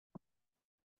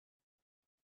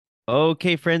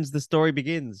Okay, friends, the story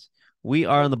begins. We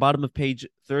are on the bottom of page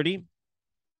 30.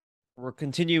 We're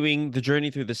continuing the journey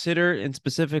through the Siddur and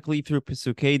specifically through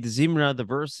Pesukei de Zimra, the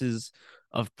verses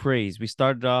of praise.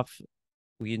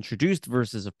 We introduced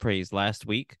verses of praise last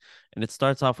week, and it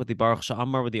starts off with the Baruch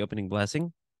Sha'amar with the opening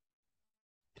blessing.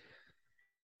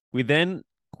 We then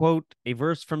quote a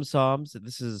verse from Psalms.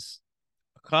 This is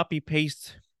a copy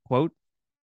paste quote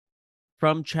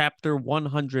from chapter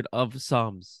 100 of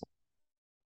Psalms.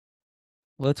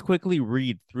 Let's quickly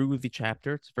read through the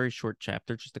chapter. It's a very short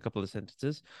chapter, just a couple of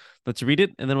sentences. Let's read it,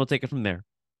 and then we'll take it from there.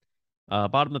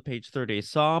 Bottom of page 30, a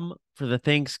psalm for the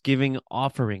thanksgiving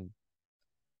offering.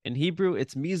 In Hebrew,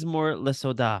 it's Mizmor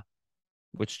lesoda,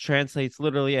 which translates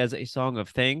literally as a song of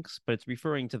thanks, but it's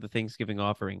referring to the thanksgiving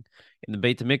offering. In the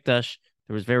Beit HaMikdash,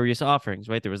 there was various offerings,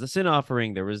 right? There was the sin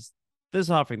offering, there was this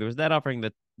offering, there was that offering,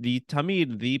 the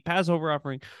Tamid, the Passover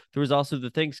offering. There was also the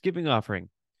thanksgiving offering,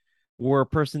 or a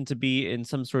person to be in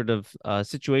some sort of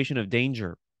situation of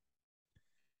danger.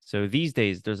 So these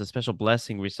days, there's a special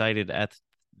blessing recited at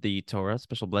the Torah,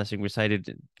 special blessing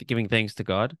recited giving thanks to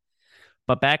God.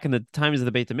 But back in the times of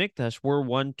the Beit HaMikdash, were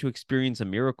one to experience a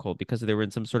miracle because they were in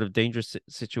some sort of dangerous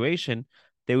situation,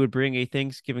 they would bring a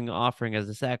thanksgiving offering as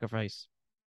a sacrifice.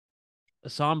 A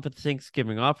psalm for the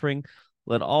thanksgiving offering.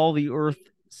 Let all the earth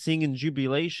sing in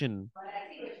jubilation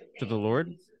to the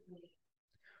Lord.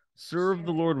 Serve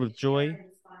the Lord with joy.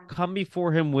 Come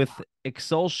before him with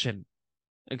exultation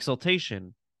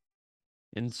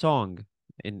in song,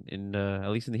 in at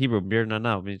least in the Hebrew, bir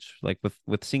nana, which like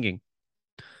with singing.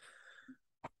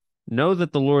 Know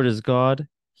that the Lord is God.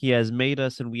 He has made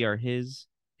us, and we are his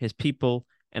people,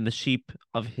 and the sheep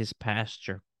of his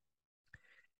pasture.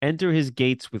 Enter his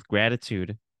gates with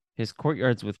gratitude, his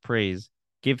courtyards with praise.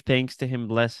 Give thanks to him,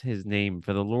 bless his name,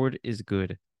 for the Lord is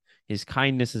good. His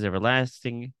kindness is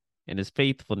everlasting, and his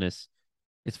faithfulness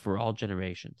is for all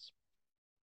generations.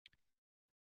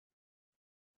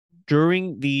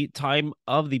 During the time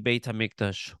of the Beit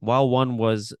HaMikdash, while one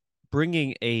was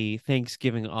bringing a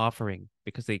thanksgiving offering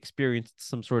because they experienced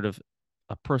some sort of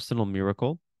a personal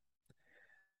miracle,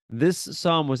 this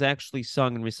psalm was actually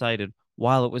sung and recited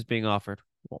while it was being offered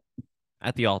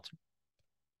at the altar.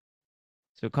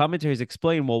 So commentaries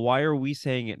explain, well, why are we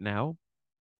saying it now?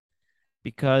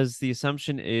 Because the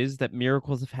assumption is that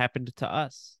miracles have happened to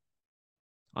us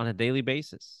on a daily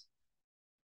basis.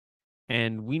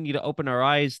 And we need to open our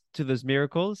eyes to those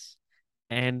miracles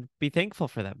and be thankful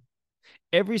for them.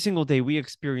 Every single day we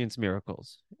experience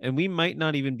miracles, and we might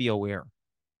not even be aware.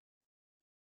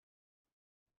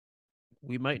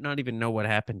 We might not even know what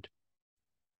happened.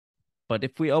 But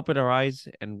if we open our eyes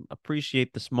and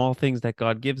appreciate the small things that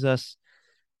God gives us,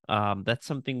 that's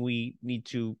something we need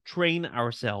to train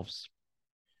ourselves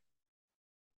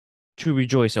to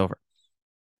rejoice over.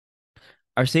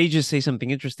 Our sages say something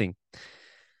interesting.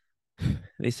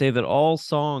 They say that all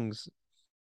songs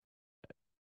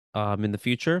in the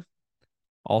future,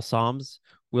 all psalms,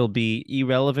 will be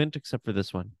irrelevant except for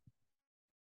this one.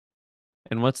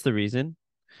 And what's the reason?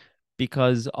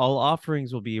 Because all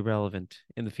offerings will be irrelevant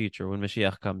in the future when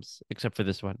Mashiach comes, except for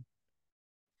this one.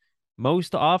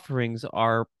 Most offerings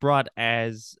are brought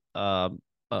as a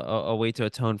way to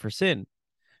atone for sin.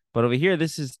 But over here,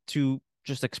 this is to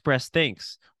just express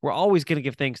thanks. We're always going to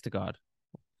give thanks to God.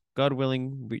 God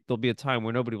willing, there'll be a time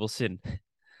where nobody will sin.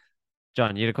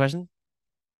 John, you had a question?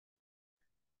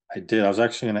 I did. I was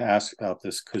actually going to ask about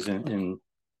this because in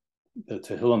the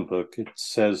Tehillim book, it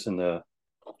says in the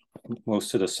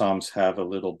most of the Psalms have a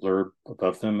little blurb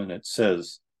above them, and it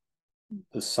says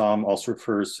the Psalm also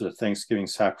refers to the Thanksgiving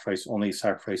sacrifice, only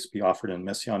sacrifice be offered in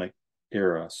Messianic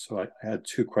era. So I had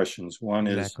two questions. One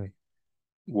is Exactly.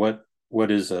 what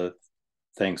is a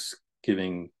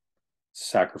Thanksgiving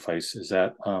sacrifice? Is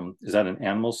that an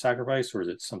animal sacrifice or is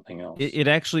it something It, else? it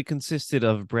actually consisted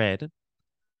of bread,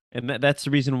 and that's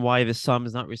the reason why the psalm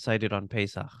is not recited on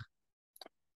Pesach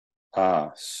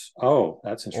Oh,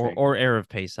 that's or interesting. or Erev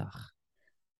Pesach,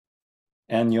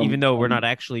 And even Yom though we're not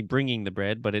and actually bringing the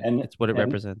bread, but and it's what it and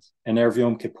represents. and Erev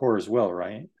Yom Kippur as well,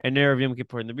 right? And Erev Yom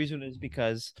Kippur, and the reason is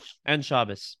because and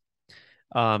Shabbos.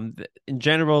 In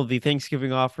general, the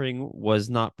Thanksgiving offering was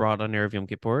not brought on Erev Yom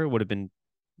Kippur. It would have been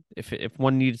if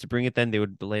one needed to bring it, then they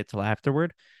would delay it till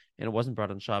afterward, and it wasn't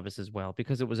brought on Shabbos as well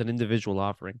because it was an individual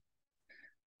offering.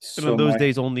 And on So those my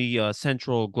days, only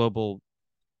central global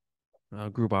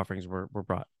group offerings were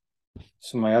brought.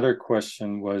 so my other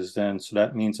question was then, so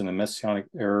that means in the Messianic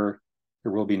era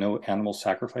there will be no animal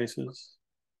sacrifices?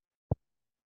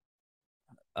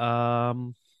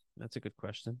 Um, that's a good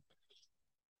question.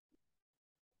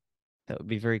 That would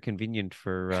be very convenient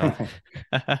for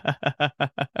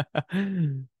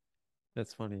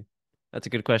That's funny. That's a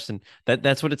good question.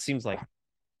 That's what it seems like.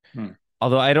 Hmm.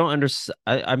 Although I don't understand,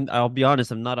 I'll be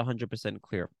honest, I'm not 100%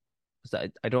 clear.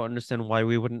 I don't understand why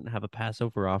we wouldn't have a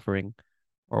Passover offering,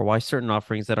 or why certain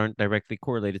offerings that aren't directly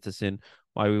correlated to sin,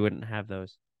 why we wouldn't have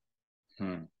those.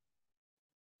 Hmm.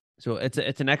 So it's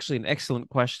actually an excellent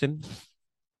question,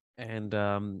 and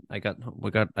I got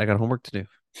homework to do.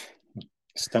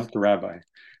 Stump the rabbi.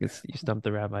 You stumped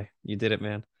the rabbi. You did it,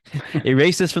 man.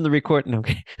 Erase this from the record. No,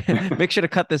 okay. Make sure to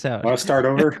cut this out. Want to start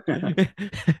over?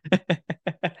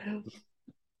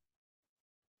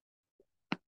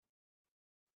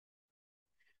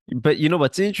 But you know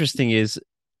what's interesting is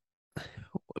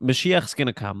Mashiach's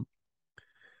gonna come,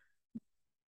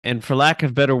 and for lack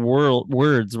of better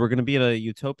words, we're gonna be in a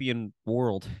utopian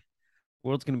world. The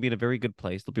world's gonna be in a very good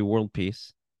place. There'll be world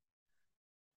peace.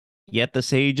 Yet the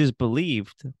sages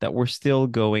believed that we're still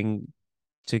going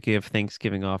to give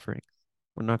Thanksgiving offerings.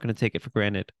 We're not going to take it for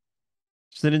granted.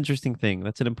 It's an interesting thing.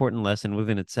 That's an important lesson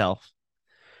within itself.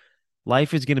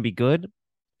 Life is going to be good,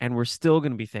 and we're still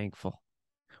going to be thankful.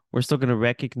 We're still going to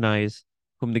recognize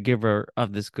whom the giver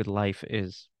of this good life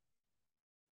is.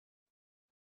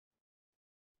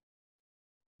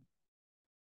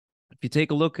 If you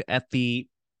take a look at the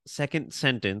second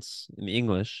sentence in the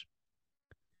English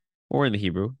or in the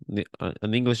Hebrew, in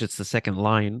the English, it's the second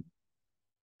line.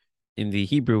 In the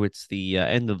Hebrew, it's the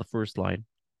end of the first line.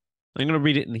 I'm going to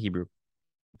read it in the Hebrew,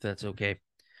 if that's okay.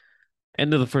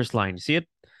 End of the first line. See it?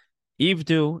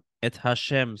 Ivdu et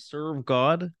Hashem, serve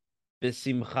God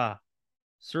besimcha,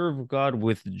 serve God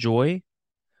with joy.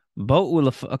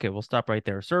 Okay, we'll stop right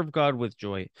there. Serve God with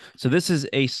joy. So this is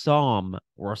a psalm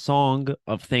or a song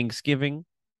of thanksgiving.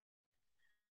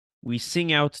 We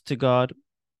sing out to God.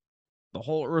 The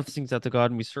whole earth sings out to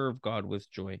God, and we serve God with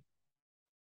joy.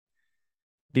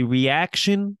 The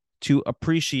reaction to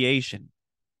appreciation,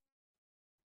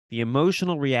 the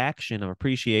emotional reaction of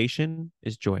appreciation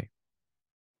is joy.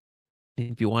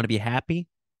 If you want to be happy,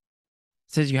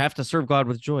 it says you have to serve God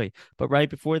with joy. But right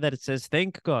before that, it says,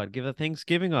 thank God, give a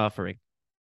thanksgiving offering.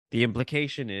 The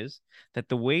implication is that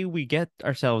the way we get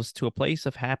ourselves to a place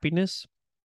of happiness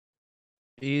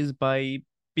is by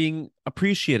being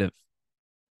appreciative.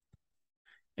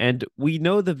 And we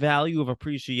know the value of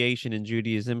appreciation in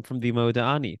Judaism from the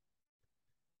Moda'ani.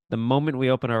 The moment we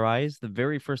open our eyes, the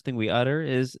very first thing we utter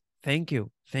is, thank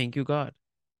you, God.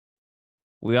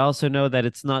 We also know that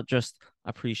it's not just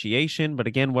appreciation, but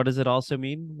again, what does it also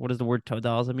mean? What does the word todah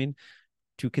also mean?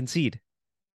 To concede.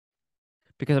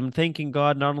 Because I'm thanking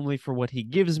God not only for what he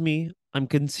gives me, I'm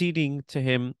conceding to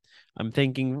him, I'm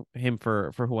thanking him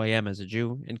for who I am as a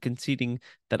Jew, and conceding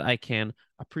that I can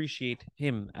appreciate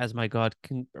him as my God,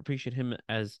 can appreciate him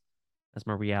as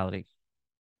my reality.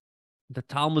 The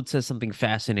Talmud says something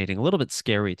fascinating, a little bit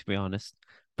scary, to be honest,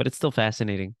 but it's still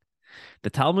fascinating. The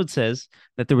Talmud says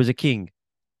that there was a king,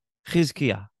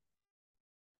 Chizkiah.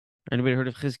 Anybody heard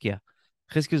of Chizkiah?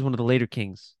 Chizkiah is one of the later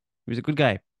kings. He was a good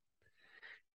guy,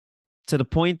 to the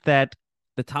point that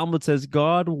the Talmud says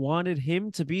God wanted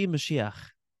him to be Mashiach.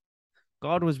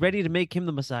 God was ready to make him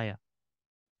the Messiah.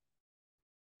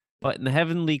 But in the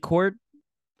heavenly court,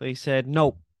 they said,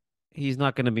 no, he's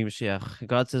not going to be Mashiach.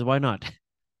 God says, why not?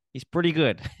 He's pretty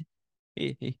good.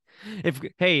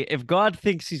 If God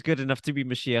thinks he's good enough to be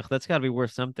Mashiach, that's got to be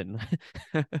worth something.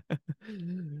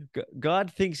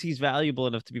 God thinks he's valuable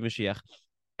enough to be Mashiach.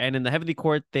 And in the heavenly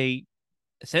court, they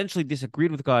essentially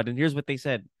disagreed with God. And here's what they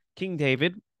said. King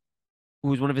David, who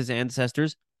was one of his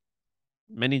ancestors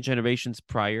many generations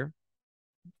prior,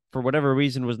 for whatever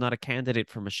reason, was not a candidate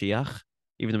for Mashiach,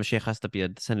 even though Mashiach has to be a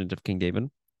descendant of King David.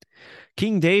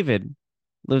 King David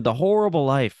lived a horrible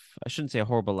life. I shouldn't say a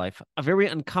horrible life, a very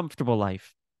uncomfortable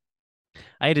life.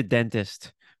 I had a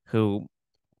dentist who,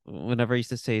 whenever I used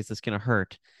to say, is this going to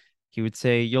hurt? He would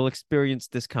say, you'll experience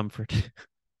discomfort.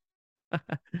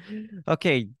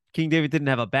 Okay, King David didn't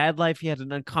have a bad life. He had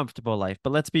an uncomfortable life.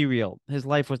 But let's be real. His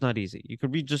life was not easy. You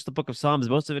could read just the book of Psalms.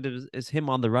 Most of it is him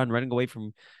on the run, running away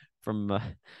from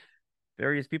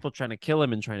various people trying to kill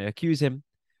him and trying to accuse him.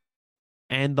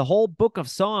 And the whole book of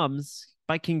Psalms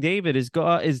by King David is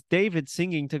David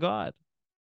singing to God,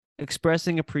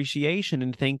 expressing appreciation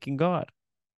and thanking God.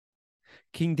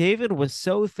 King David was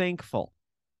so thankful,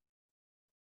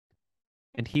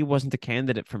 and he wasn't a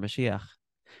candidate for Mashiach.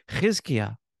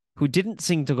 Chizkiah, who didn't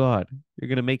sing to God, you're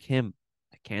going to make him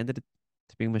a candidate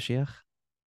to being Mashiach?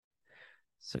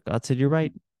 So God said, you're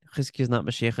right. Chizkiah is not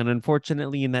Mashiach. And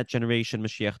unfortunately, in that generation,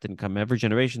 Mashiach didn't come. Every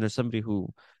generation, there's somebody who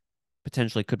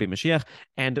potentially could be Mashiach.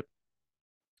 And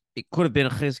it could have been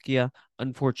Chizkiah.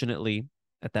 Unfortunately,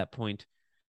 at that point,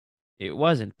 it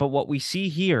wasn't. But what we see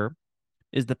here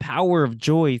is the power of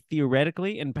joy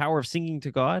theoretically and power of singing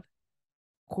to God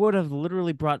could have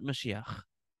literally brought Mashiach,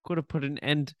 could have put an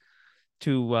end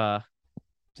to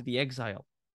the exile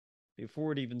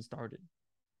before it even started.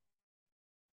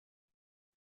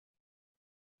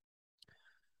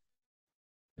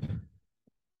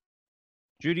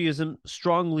 Judaism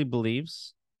strongly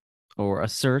believes or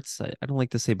asserts, I don't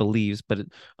like to say believes, but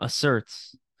it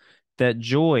asserts that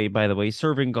joy, by the way,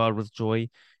 serving God with joy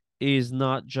is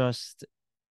not just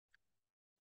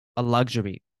a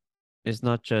luxury. It's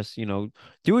not just, do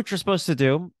what you're supposed to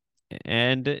do.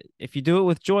 And if you do it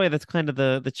with joy, that's kind of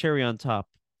the cherry on top.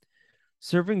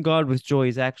 Serving God with joy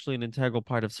is actually an integral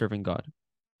part of serving God.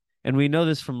 And we know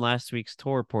this from last week's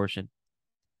Torah portion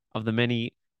of the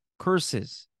many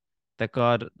curses that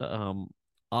God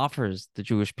offers the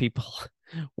Jewish people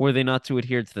were they not to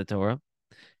adhere to the Torah,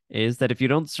 is that if you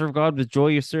don't serve God with joy,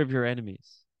 you serve your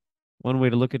enemies. One way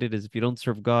to look at it is if you don't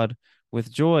serve God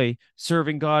with joy,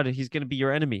 serving God, he's going to be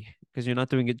your enemy because you're not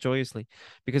doing it joyously.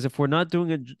 Because if we're not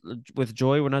doing it with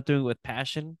joy, we're not doing it with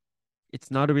passion, it's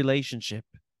not a relationship.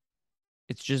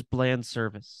 It's just bland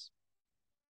service.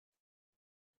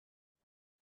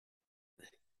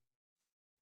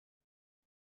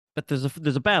 But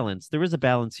there's a balance. There is a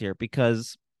balance here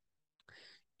because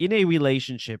in a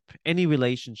relationship, any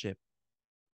relationship,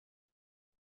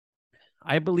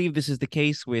 I believe this is the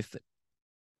case with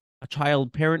a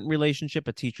child-parent relationship,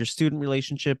 a teacher-student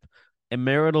relationship, a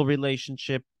marital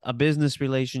relationship, a business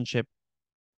relationship.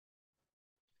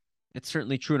 It's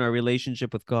certainly true in our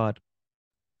relationship with God.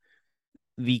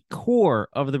 The core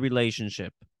of the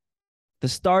relationship, the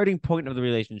starting point of the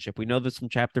relationship, we know this from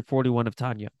chapter 41 of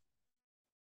Tanya,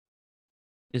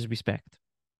 is respect.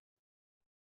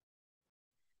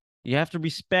 You have to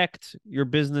respect your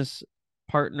business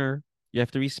partner. You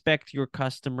have to respect your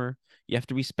customer. You have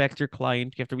to respect your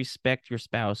client. You have to respect your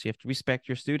spouse. You have to respect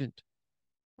your student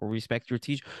or respect your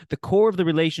teacher. The core of the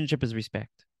relationship is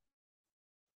respect.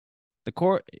 The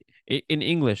core, in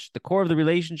English, the core of the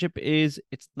relationship is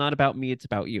it's not about me, it's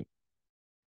about you.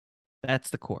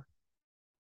 That's the core.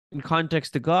 In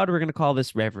context to God, we're going to call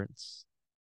this reverence.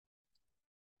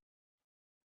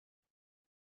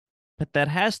 But that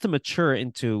has to mature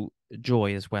into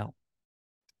joy as well.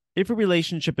 If a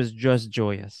relationship is just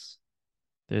joyous,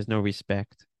 there's no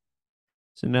respect.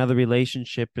 So now the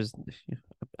relationship is,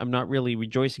 I'm not really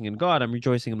rejoicing in God, I'm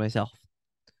rejoicing in myself.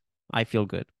 I feel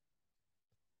good.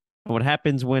 And what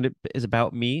happens when it is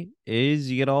about me is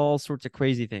you get all sorts of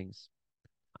crazy things.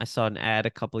 I saw an ad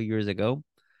a couple of years ago.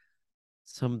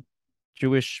 Some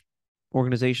Jewish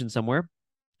organization somewhere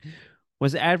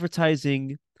was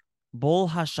advertising Bol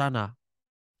Hashana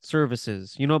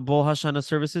services. You know what Bol Hashana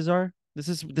services are? This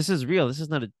is real. This is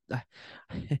not a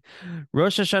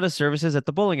Rosh Hashanah services at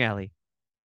the bowling alley.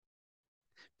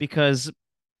 Because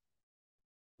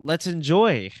let's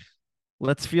enjoy.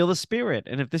 Let's feel the spirit.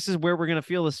 And if this is where we're gonna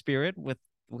feel the spirit with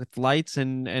lights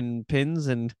and pins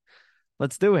and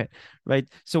let's do it. Right.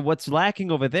 So what's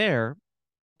lacking over there,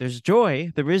 there's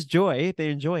joy. There is joy. They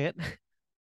enjoy it.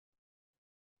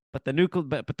 But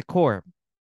but the core,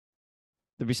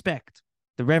 the respect,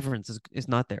 the reverence is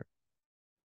not there.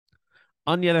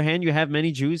 On the other hand, you have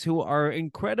many Jews who are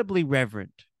incredibly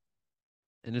reverent,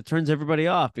 and it turns everybody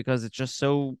off because it's just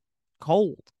so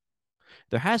cold.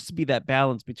 There has to be that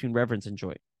balance between reverence and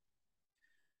joy.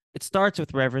 It starts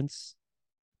with reverence,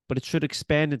 but it should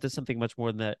expand into something much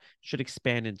more than that. It should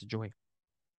expand into joy.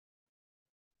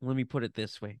 Let me put it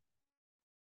this way.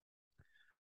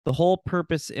 The whole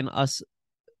purpose in us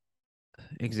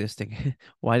existing,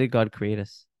 why did God create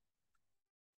us?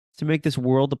 To make this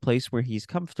world a place where he's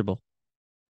comfortable.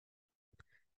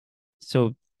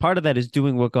 So part of that is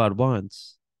doing what God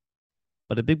wants,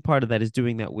 but a big part of that is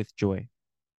doing that with joy.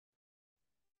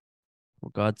 Well,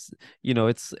 God's,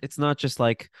 it's not just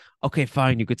like, okay,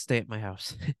 fine, you could stay at my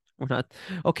house. We're not,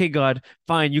 okay, God,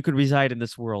 fine, you could reside in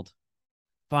this world.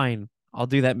 Fine, I'll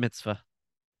do that mitzvah.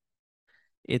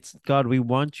 It's God, we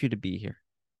want you to be here.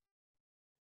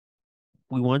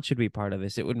 We want you to be part of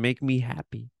this. It would make me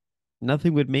happy.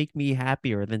 Nothing would make me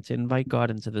happier than to invite God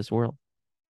into this world.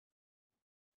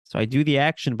 So I do the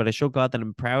action, but I show God that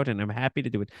I'm proud and I'm happy to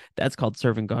do it. That's called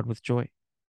serving God with joy.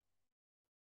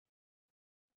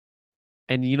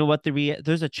 And you know what?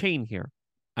 There's a chain here.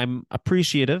 I'm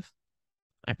appreciative.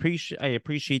 I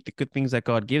appreciate the good things that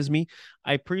God gives me.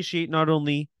 I appreciate not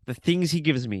only the things He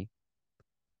gives me.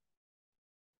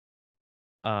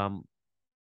 I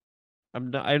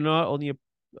not only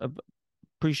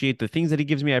appreciate the things that He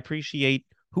gives me. I appreciate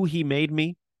who He made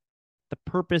me, the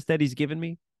purpose that He's given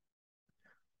me.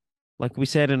 Like we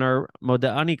said in our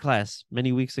Moda'ani class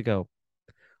many weeks ago,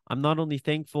 I'm not only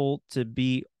thankful to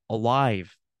be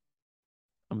alive,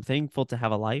 I'm thankful to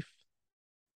have a life.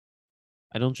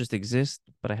 I don't just exist,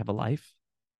 but I have a life.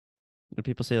 When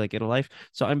people say like get a life.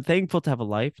 So I'm thankful to have a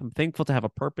life. I'm thankful to have a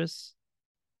purpose.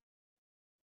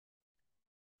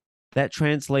 That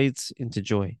translates into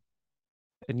joy.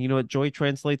 And you know what joy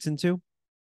translates into?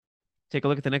 Take a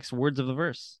look at the next words of the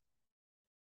verse.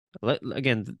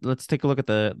 Again, let's take a look at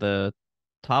the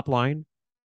top line,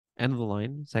 end of the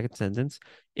line, second sentence.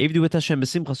 Evdu et Hashem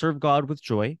b'simcha, serve God with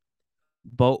joy.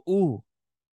 Bo'u,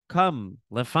 come,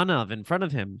 lefanav, in front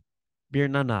of him.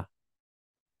 Birnana,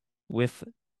 with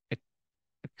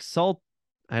exalt.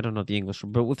 I don't know the English,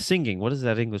 but with singing. What is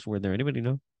that English word there? Anybody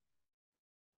know?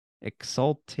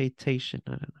 Exaltation.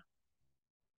 I don't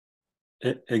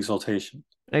know. Exaltation.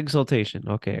 Exaltation.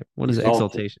 Okay. What is Exalted.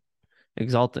 exaltation?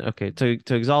 Exalt. Okay.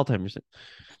 To exalt him.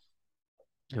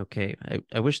 Okay.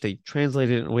 I wish they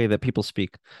translated it in a way that people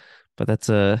speak, but that's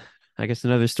I guess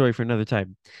another story for another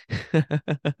time.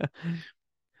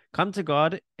 Come to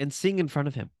God and sing in front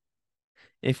of him.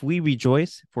 If we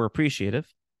rejoice, if we're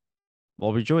appreciative,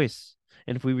 we'll rejoice.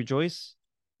 And if we rejoice,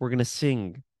 we're going to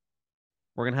sing.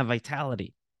 We're going to have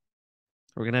vitality.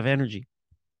 We're going to have energy.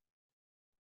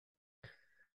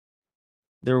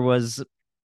 There was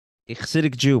a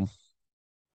Hasidic Jew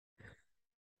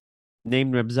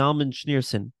named Reb Zalman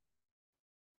Schneerson,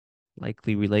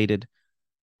 likely related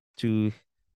to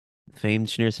the famed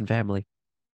Schneerson family.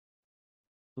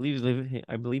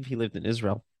 I believe he lived in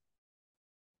Israel.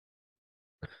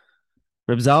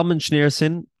 Reb Zalman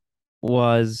Schneerson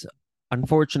was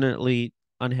unfortunately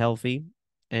unhealthy,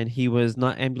 and he was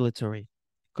not ambulatory,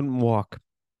 couldn't walk.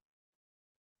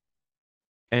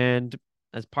 And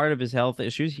as part of his health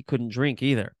issues, he couldn't drink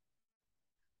either,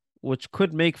 which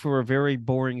could make for a very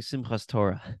boring Simchas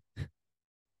Torah.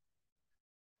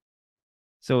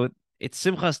 So it's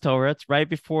Simchas Torah. It's right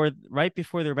before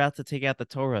they're about to take out the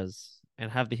Torahs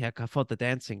and have the Hakafot, the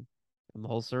dancing, and the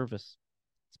whole service.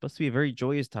 It's supposed to be a very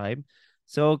joyous time.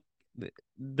 So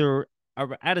they're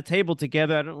at a table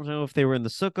together. I don't know if they were in the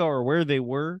sukkah or where they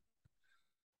were,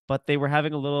 but they were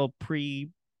having a little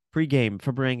pre-game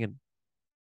for bringing,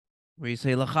 where you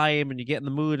say L'chaim and you get in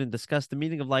the mood and discuss the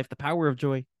meaning of life, the power of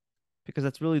joy, because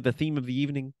that's really the theme of the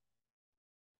evening.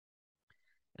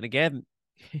 And again,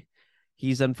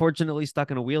 he's unfortunately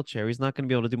stuck in a wheelchair. He's not going to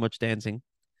be able to do much dancing.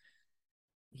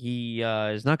 He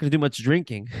is not going to do much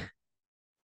drinking,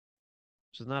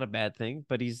 which is not a bad thing,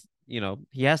 but he's,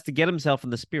 he has to get himself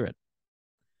in the spirit.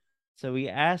 So he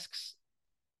asks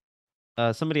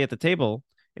somebody at the table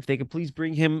if they could please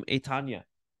bring him a Tanya.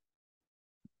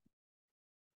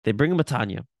 They bring him a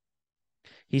Tanya.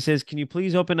 He says, can you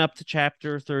please open up to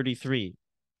chapter 33?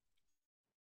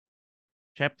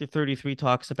 Chapter 33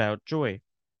 talks about joy.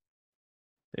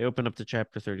 They open up to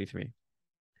chapter 33.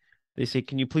 They say,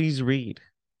 can you please read?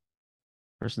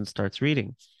 Person starts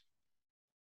reading.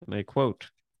 And I quote,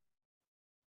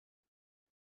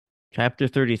 chapter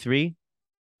 33,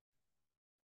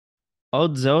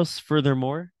 Od zos,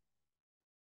 furthermore,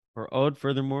 or Od,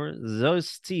 furthermore,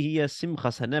 zos tihia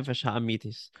simchas hanefesh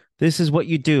ha'amitis. This is what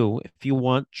you do if you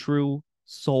want true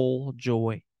soul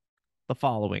joy. The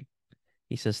following.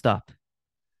 He says, stop.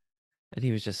 And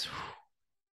he was just,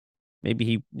 maybe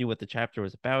he knew what the chapter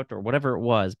was about or whatever it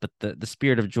was, but the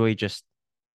spirit of joy just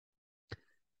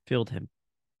filled him.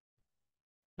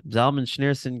 Zalman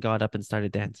Schneerson got up and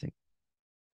started dancing.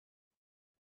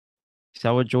 You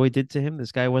saw what joy did to him?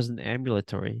 This guy wasn't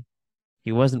ambulatory.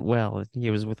 He wasn't well.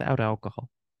 He was without alcohol.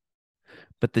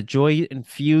 But the joy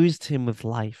infused him with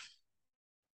life.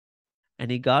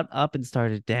 And he got up and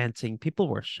started dancing. People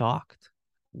were shocked.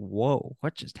 Whoa,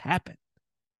 what just happened?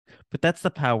 But that's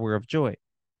the power of joy.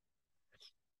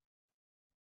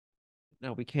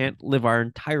 Now, we can't live our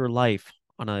entire life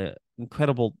on an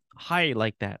incredible high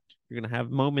like that. You're going to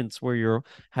have moments where you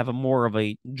have a more of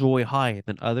a joy high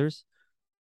than others.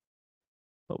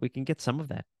 But we can get some of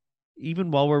that. Even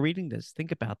while we're reading this,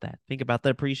 think about that. Think about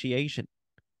the appreciation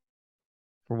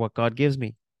for what God gives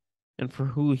me and for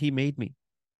who he made me.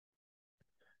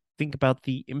 Think about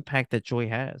the impact that joy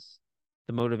has,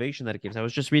 the motivation that it gives. I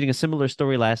was just reading a similar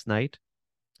story last night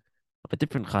of a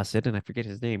different chassid, and I forget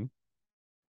his name,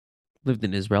 lived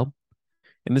in Israel.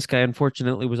 And this guy,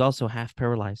 unfortunately, was also half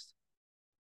paralyzed.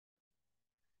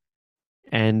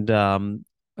 And a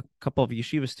couple of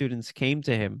yeshiva students came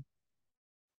to him,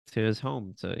 to his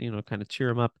home, to, kind of cheer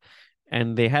him up.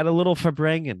 And they had a little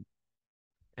farbrengen,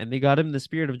 and they got him the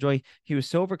spirit of joy. He was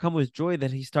so overcome with joy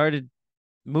that he started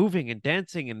moving and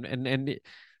dancing, and the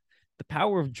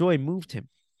power of joy moved him.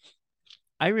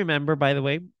 I remember, by the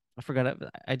way, I forgot,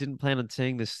 I didn't plan on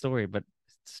saying this story, but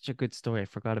it's such a good story. I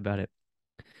forgot about it.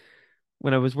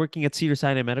 when I was working at Cedar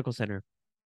Sinai Medical Center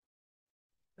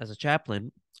as a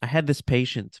chaplain, I had this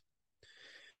patient.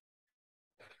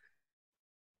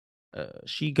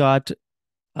 She got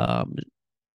um,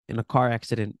 in a car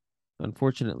accident,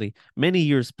 unfortunately, many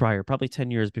years prior, probably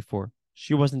 10 years before.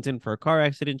 She wasn't in for a car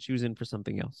accident, she was in for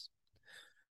something else.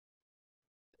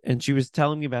 And she was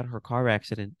telling me about her car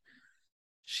accident.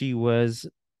 She was,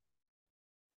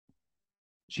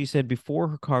 she said before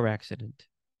her car accident,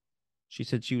 she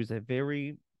said she was a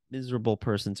very miserable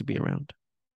person to be around.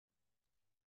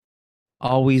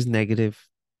 Always negative,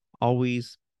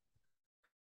 always.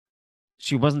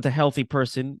 She wasn't a healthy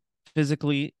person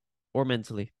physically or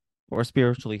mentally or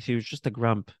spiritually. She was just a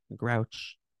grump, a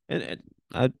grouch. And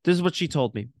this is what she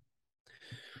told me.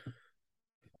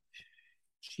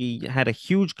 She had a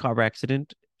huge car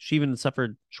accident. She even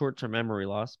suffered short term memory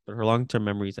loss, but her long term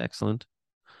memory is excellent.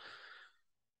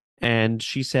 And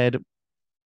she said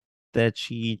that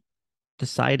she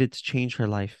decided to change her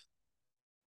life.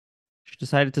 She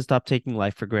decided to stop taking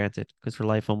life for granted because her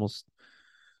life almost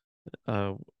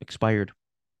expired.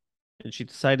 And she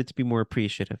decided to be more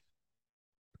appreciative.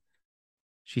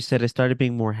 She said, I started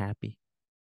being more happy.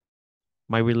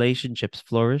 My relationships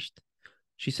flourished.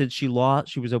 She said she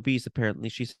was obese apparently.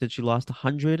 She said she lost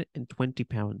 120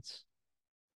 pounds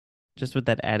just with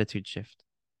that attitude shift.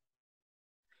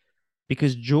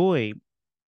 Because joy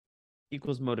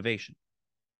equals motivation.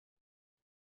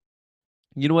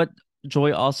 You know what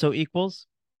joy also equals?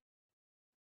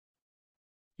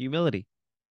 Humility.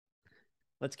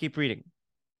 Let's keep reading.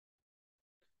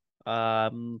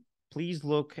 Please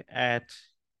look at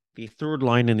the third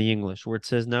line in the English where it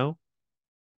says no.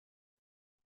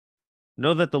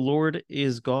 Know that the Lord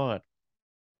is God.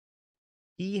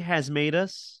 He has made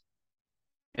us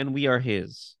and we are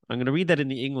his. I'm going to read that in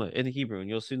the English, in the Hebrew, and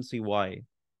you'll soon see why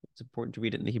it's important to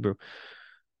read it in the Hebrew.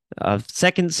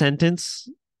 Second sentence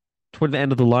toward the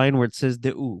end of the line where it says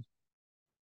De'u.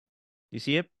 You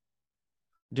see it?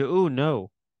 De'u,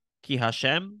 no. Ki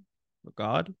Hashem,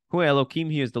 God. Hu Elohim,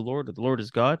 he is the Lord, or the Lord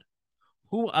is God.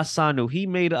 Hu Asanu, he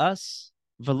made us.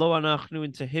 Velo anachnu,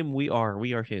 and to him we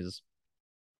are his.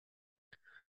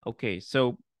 Okay,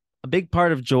 so a big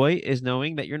part of joy is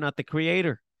knowing that you're not the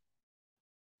creator.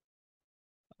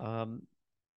 Um,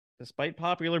 despite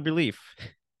popular belief.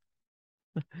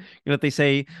 You know what they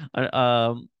say?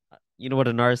 You know what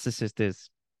a narcissist is?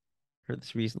 Heard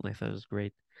this recently. I thought it was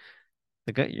great.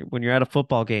 The guy, when you're at a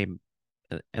football game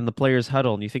and the players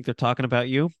huddle and you think they're talking about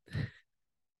you,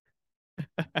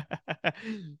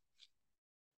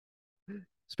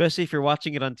 especially if you're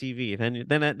watching it on TV,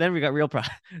 then we got real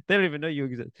problems. They don't even know you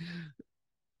exist.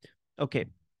 Okay,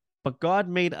 but God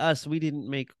made us. We didn't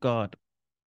make God,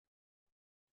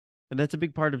 and that's a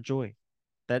big part of joy.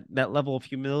 That level of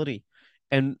humility.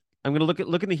 And I'm gonna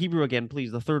look in the Hebrew again,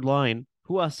 please. The third line.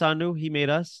 Hu asanu, he made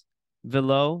us.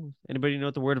 Velo. Anybody know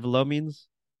what the word velo means?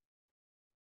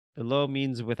 Velo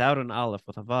means without an aleph,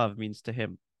 with a vav means to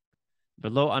him.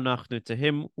 Velo anachnu, to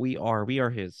him we are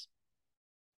his.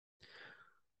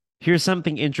 Here's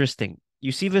something interesting.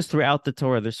 You see this throughout the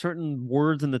Torah. There's certain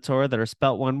words in the Torah that are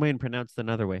spelt one way and pronounced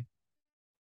another way.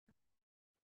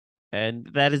 And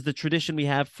that is the tradition we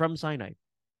have from Sinai.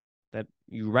 That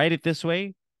you write it this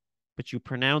way, but you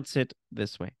pronounce it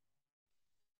this way.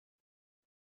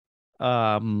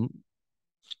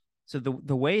 So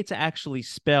the way it's actually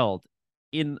spelled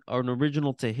in an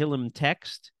original Tehillim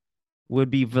text would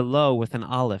be velo with an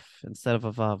aleph instead of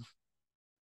a vav.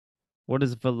 What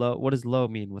does velo? What does lo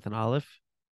mean with an aleph?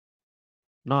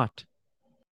 Not,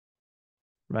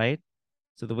 right?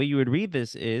 So the way you would read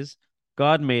this is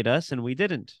God made us and we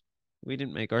didn't. We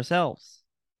didn't make ourselves.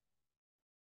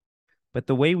 But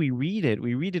the way we read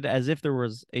it as if there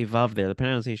was a vav there. The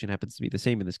pronunciation happens to be the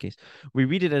same in this case. We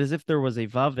read it as if there was a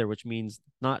vav there, which means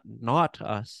not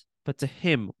us, but to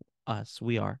him, us,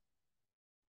 we are.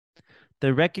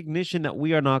 The recognition that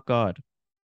we are not God.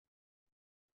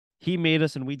 He made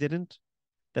us and we didn't.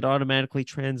 That automatically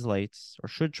translates or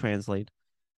should translate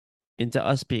into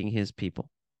us being his people,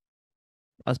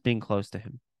 us being close to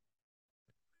him.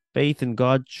 Faith in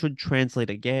God should translate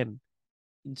again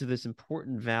into this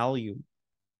important value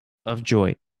of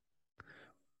joy.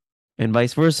 And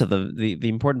vice versa, the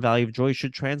important value of joy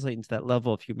should translate into that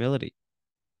level of humility.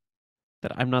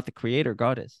 That I'm not the creator,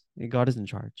 God is. God is in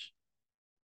charge.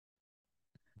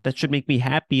 That should make me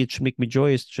happy. It should make me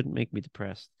joyous. It shouldn't make me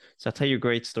depressed. So I'll tell you a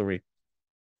great story.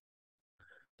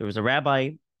 There was a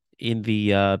rabbi in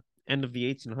the end of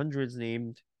the 1800s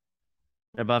named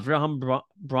Rabbi Avraham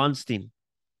Bronstein,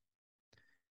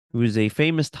 who is a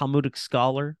famous Talmudic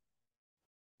scholar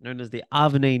known as the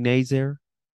Avnei Nezer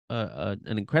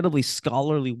an incredibly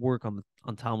scholarly work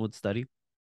on Talmud study.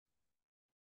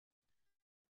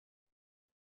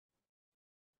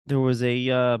 There was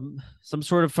a some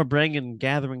sort of Farbrengen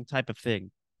gathering type of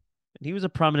thing. And he was a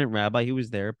prominent rabbi. He was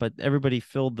there, but everybody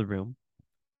filled the room.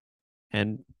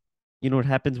 And you know what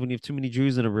happens when you have too many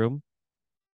Jews in a room,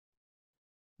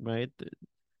 right?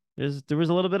 There was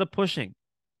a little bit of pushing,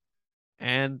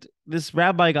 and this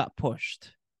rabbi got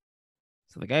pushed.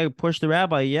 So the guy who pushed the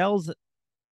rabbi yells.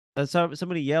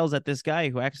 Somebody yells at this guy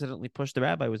who accidentally pushed the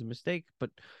rabbi. It was a mistake, but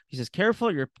he says,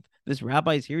 "Careful! This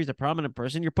rabbi's here. He's a prominent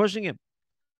person. You're pushing him."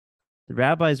 The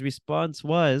rabbi's response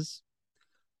was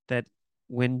that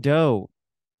when dough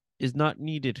is not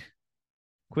needed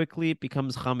quickly, it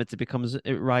becomes chametz.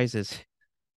 It rises.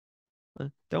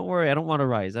 Don't worry, I don't want to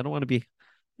rise. I don't want to be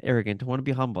arrogant. I want to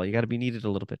be humble. You got to be kneaded a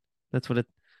little bit. That's what it.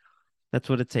 That's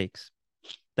what it takes.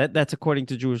 That's according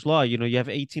to Jewish law. You know, you have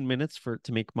 18 minutes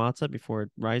to make matzah before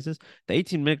it rises. The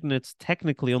 18 minutes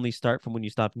technically only start from when you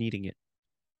stop kneading it.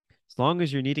 As long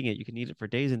as you're kneading it, you can knead it for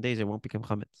days and days. It won't become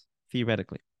chametz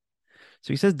theoretically.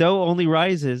 So he says dough only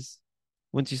rises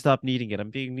once you stop kneading it. I'm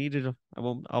being kneaded. I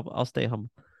won't. I'll stay humble.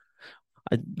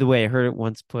 The way I heard it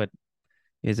once put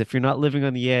is, if you're not living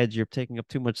on the edge, you're taking up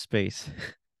too much space.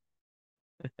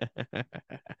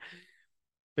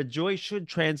 But joy should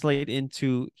translate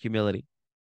into humility,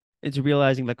 into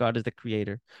realizing that God is the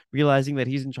creator, realizing that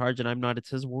he's in charge and I'm not. It's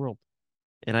his world.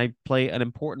 And I play an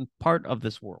important part of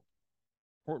this world,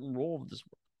 important role of this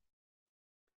world.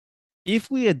 If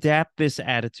we adapt this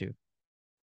attitude,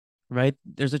 right,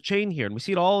 there's a chain here, and we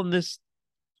see it all in this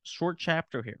short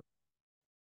chapter here.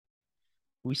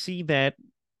 We see that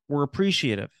we're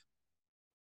appreciative.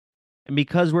 And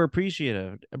because we're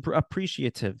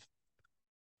appreciative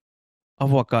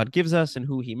of what God gives us and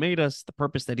who he made us, the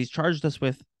purpose that he's charged us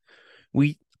with,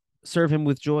 we serve him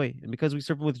with joy. And because we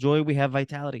serve him with joy, we have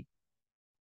vitality.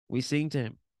 We sing to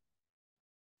him.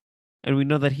 And we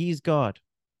know that he's God.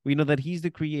 We know that he's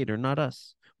the creator, not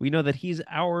us. We know that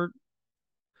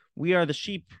we are the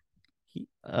sheep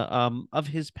of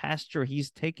his pasture. He's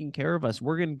taking care of us.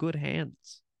 We're in good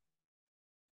hands.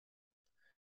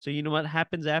 So you know what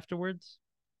happens afterwards?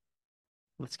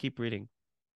 Let's keep reading.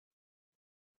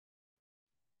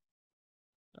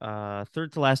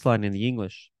 Third to last line in the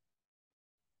English.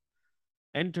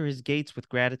 Enter his gates with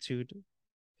gratitude,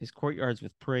 his courtyards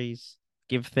with praise.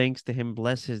 Give thanks to him,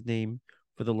 bless his name,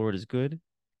 for the Lord is good.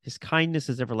 His kindness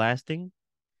is everlasting,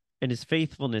 and his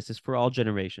faithfulness is for all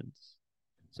generations.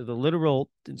 So the literal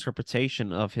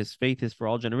interpretation of his faith is for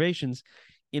all generations.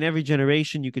 In every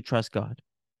generation, you could trust God.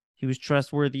 He was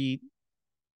trustworthy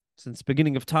since the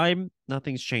beginning of time.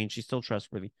 Nothing's changed. He's still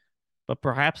trustworthy. But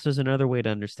perhaps there's another way to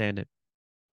understand it.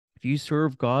 If you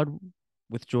serve God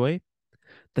with joy,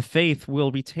 the faith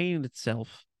will retain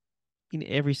itself in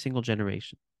every single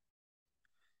generation.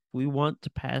 We want to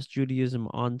pass Judaism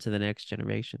on to the next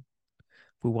generation.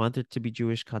 If we want there to be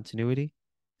Jewish continuity,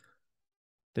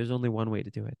 there's only one way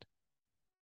to do it.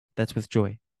 That's with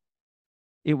joy.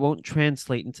 It won't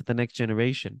translate into the next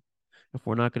generation if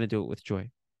we're not going to do it with joy.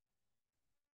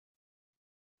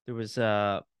 There was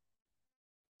so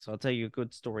I'll tell you a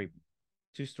good story,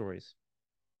 two stories.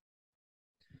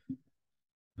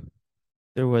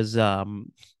 There was a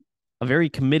very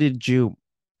committed Jew,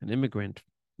 an immigrant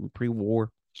from pre-war,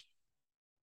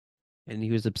 and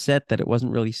he was upset that it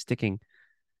wasn't really sticking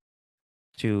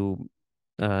to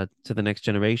the next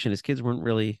generation. His kids weren't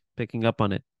really picking up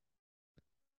on it.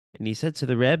 And he said to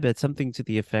the Rebbe, it's something to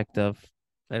the effect of,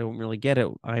 I don't really get it.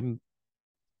 I'm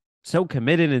so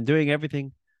committed and doing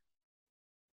everything.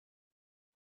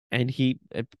 And he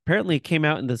apparently came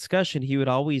out in the discussion. He would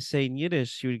always say in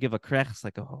Yiddish, he would give a krech,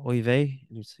 like a oy vey,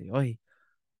 and he'd say, oy.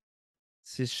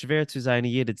 It's schwer zu sein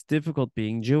Yid. It's difficult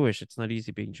being Jewish. It's not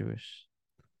easy being Jewish.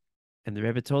 And the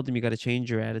Rebbe told him, you got to change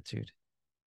your attitude.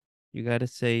 You got to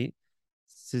say,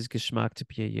 es ist Geschmack to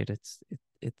be a Yid.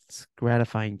 It's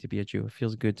gratifying to be a Jew. It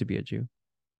feels good to be a Jew.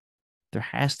 There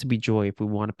has to be joy if we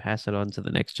want to pass it on to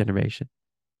the next generation.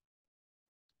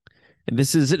 And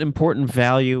this is an important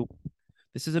value.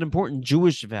 This is an important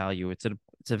Jewish value. It's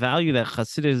a value that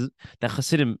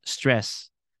Hasidim stress.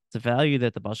 It's a value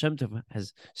that the Baal Shem Tov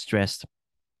has stressed.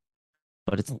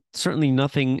 But it's certainly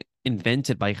nothing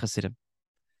invented by Hasidim.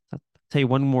 I'll tell you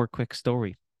one more quick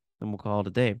story, then we'll call it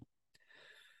a day.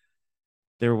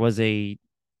 There was a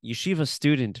yeshiva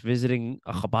student visiting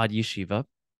a Chabad yeshiva.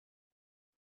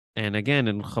 And again,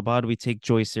 in Chabad, we take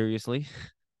joy seriously.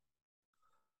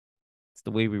 It's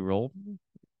the way we roll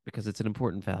because it's an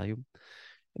important value.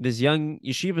 This young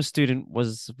yeshiva student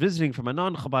was visiting from a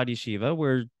non-Chabad yeshiva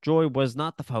where joy was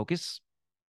not the focus.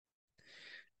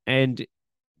 And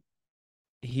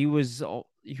he was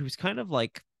kind of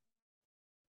like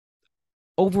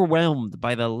overwhelmed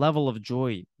by the level of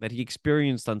joy that he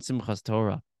experienced on Simchas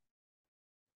Torah.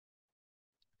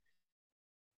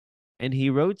 And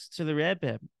he wrote to the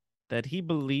Rebbe that he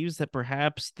believes that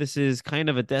perhaps this is kind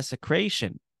of a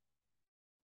desecration.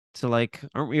 So, like,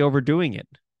 aren't we overdoing it?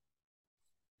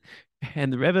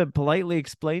 And the Rebbe politely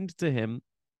explained to him,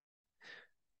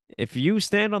 if you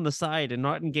stand on the side and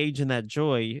not engage in that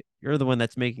joy, you're the one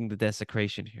that's making the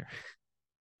desecration here.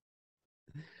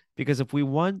 Because if we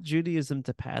want Judaism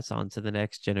to pass on to the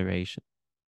next generation,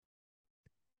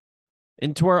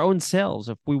 into our own selves,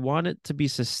 if we want it to be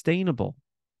sustainable,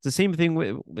 it's the same thing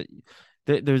with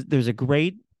there's a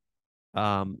great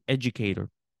educator.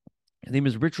 His name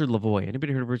is Richard Lavoie.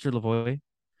 Anybody heard of Richard Lavoie?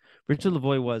 Richard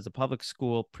Lavoie was a public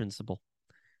school principal,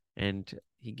 and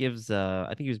he gives I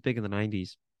think he was big in the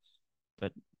 90s,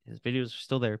 but his videos are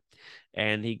still there,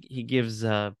 and he gives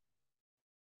a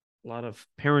lot of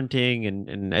parenting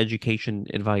and education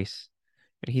advice.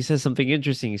 And he says something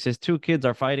interesting. He says two kids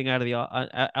are fighting out of the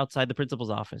outside the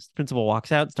principal's office. The principal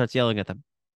walks out and starts yelling at them.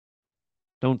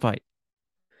 Don't fight.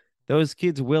 Those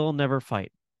kids will never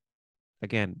fight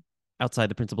again outside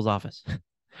the principal's office.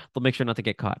 They'll make sure not to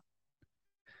get caught.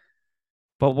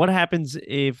 But what happens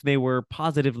if they were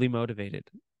positively motivated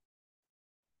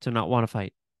to not want to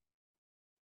fight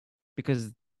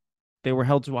because they were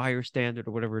held to a higher standard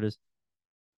or whatever it is?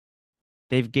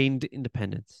 They've gained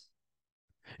independence.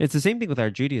 It's the same thing with our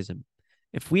Judaism.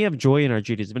 If we have joy in our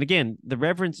Judaism, and again, the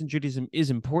reverence in Judaism is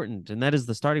important, and that is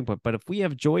the starting point. But if we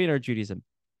have joy in our Judaism,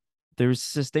 there's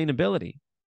sustainability.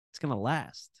 It's going to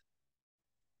last.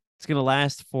 It's going to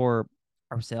last for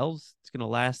ourselves. It's going to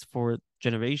last for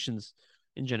generations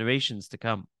and generations to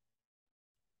come.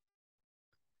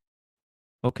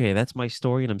 Okay, that's my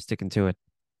story, and I'm sticking to it.